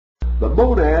The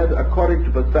monad, according to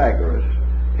Pythagoras,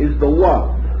 is the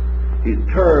one in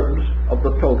terms of the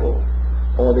total,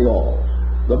 or the all.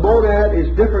 The monad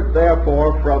is different,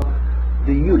 therefore, from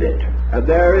the unit, and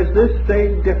there is this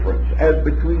same difference as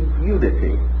between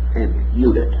unity and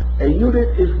unit. A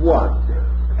unit is one.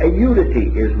 A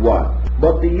unity is one.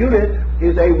 But the unit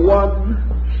is a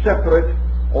one separate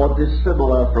or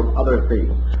dissimilar from other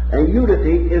things. A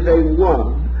unity is a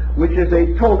one which is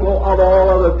a total of all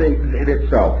other things in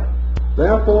itself.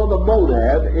 Therefore, the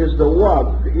monad is the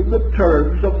one in the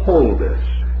terms of wholeness.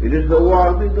 It is the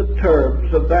one in the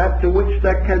terms of that to which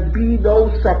there can be no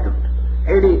second,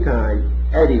 anytime,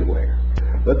 anywhere.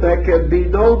 But there can be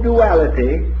no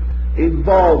duality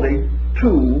involving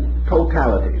two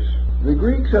totalities. The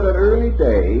Greeks at an early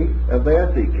day of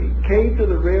their thinking came to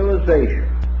the realization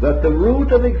that the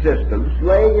root of existence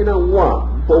lay in a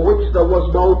one for which there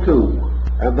was no two.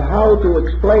 And how to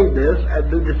explain this and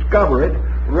to discover it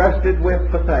rested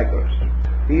with Pythagoras.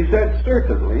 He said,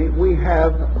 certainly we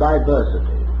have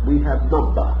diversity, we have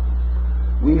number,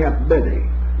 we have many.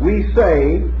 We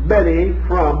say many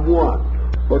from one.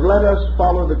 But let us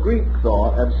follow the Greek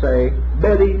thought and say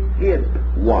many in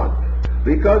one.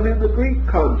 Because in the Greek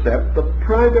concept, the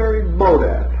primary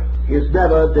monad is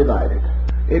never divided.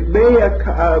 It may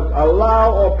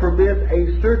allow or permit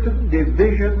a certain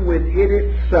division within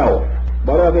itself,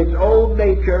 but of its own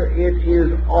nature it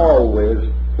is always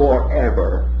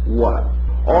forever one.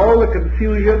 All the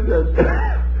confusion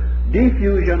and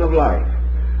diffusion of life,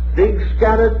 things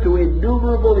scattered to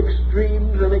innumerable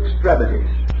extremes and extremities,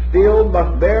 still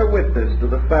must bear witness to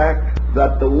the fact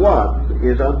that the one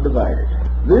is undivided.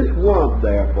 This one,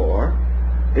 therefore,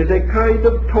 is a kind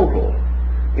of total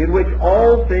in which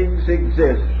all things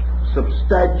exist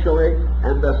substantially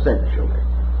and essentially.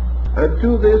 And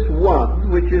to this one,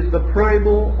 which is the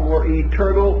primal or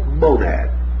eternal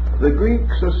monad, the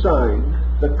Greeks assigned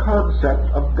the concept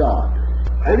of God.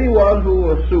 Anyone who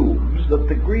assumes that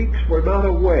the Greeks were not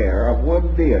aware of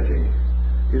one deity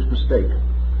is mistaken.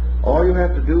 All you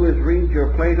have to do is read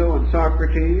your Plato and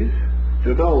Socrates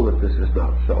to know that this is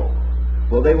not so.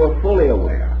 For they were fully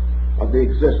aware of the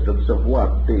existence of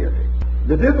one deity.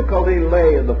 The difficulty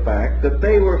lay in the fact that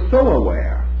they were so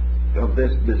aware of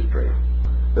this mystery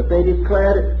that they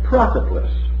declared it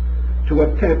profitless to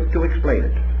attempt to explain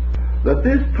it. That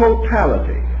this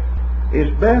totality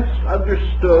is best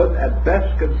understood and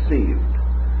best conceived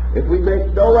if we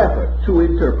make no effort to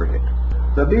interpret it.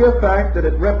 The mere fact that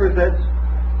it represents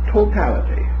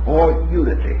totality or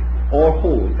unity or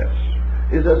wholeness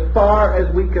is as far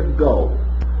as we can go.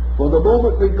 For the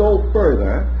moment we go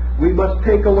further, we must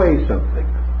take away something.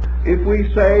 If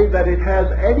we say that it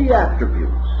has any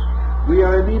attributes, we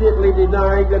are immediately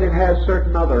denying that it has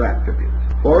certain other attributes.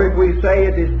 Or if we say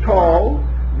it is tall,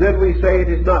 then we say it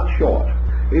is not short.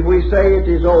 If we say it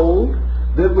is old,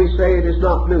 then we say it is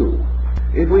not new.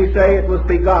 If we say it was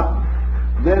begotten,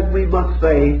 then we must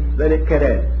say that it can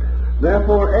end.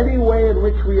 Therefore, any way in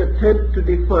which we attempt to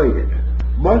define it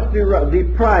must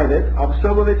deprive it of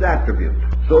some of its attributes.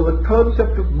 So the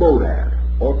concept of monad,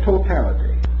 or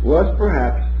totality, was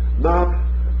perhaps not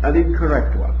an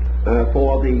incorrect one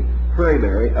for the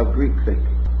primary of Greek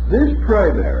thinking. This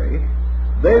primary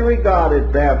they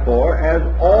regarded, therefore, as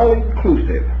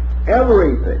all-inclusive.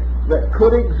 Everything that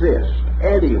could exist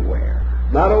anywhere,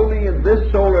 not only in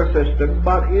this solar system,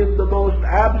 but in the most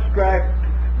abstract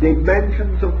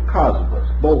dimensions of cosmos,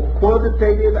 both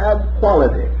quantitative and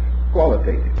qualitative.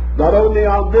 Not only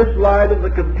on this line of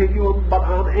the continuum, but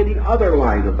on any other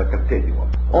line of the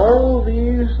continuum. All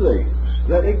these things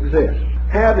that exist,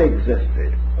 have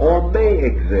existed, or may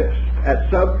exist at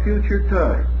some future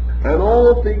time, and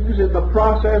all things in the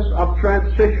process of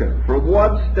transition from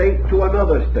one state to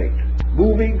another state,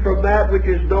 moving from that which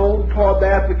is known toward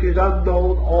that which is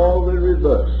unknown, all the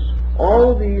reverse.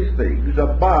 All these things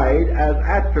abide as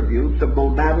attributes of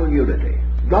monadal unity.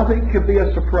 Nothing can be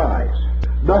a surprise.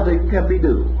 Nothing can be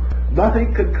new.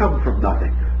 Nothing can come from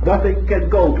nothing. Nothing can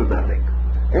go to nothing.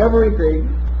 Everything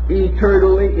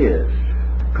eternally is.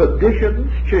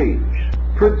 Conditions change.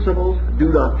 Principles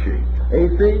do not change. A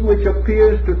thing which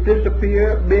appears to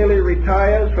disappear merely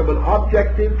retires from an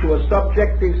objective to a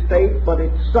subjective state, but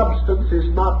its substance is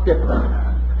not different.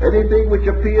 Anything which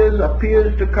appears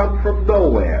to come from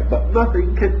nowhere, but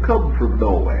nothing can come from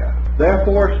nowhere.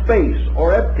 Therefore, space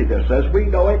or emptiness as we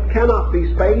know it cannot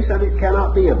be space and it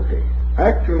cannot be empty.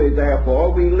 Actually,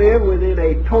 therefore, we live within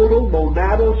a total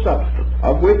monadal substance,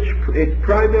 of which its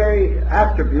primary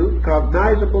attribute,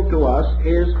 cognizable to us,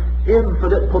 is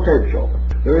infinite potential.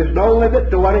 There is no limit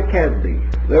to what it can be.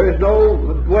 There is no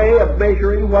way of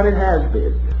measuring what it has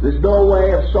been. There's no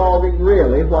way of solving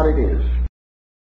really what it is.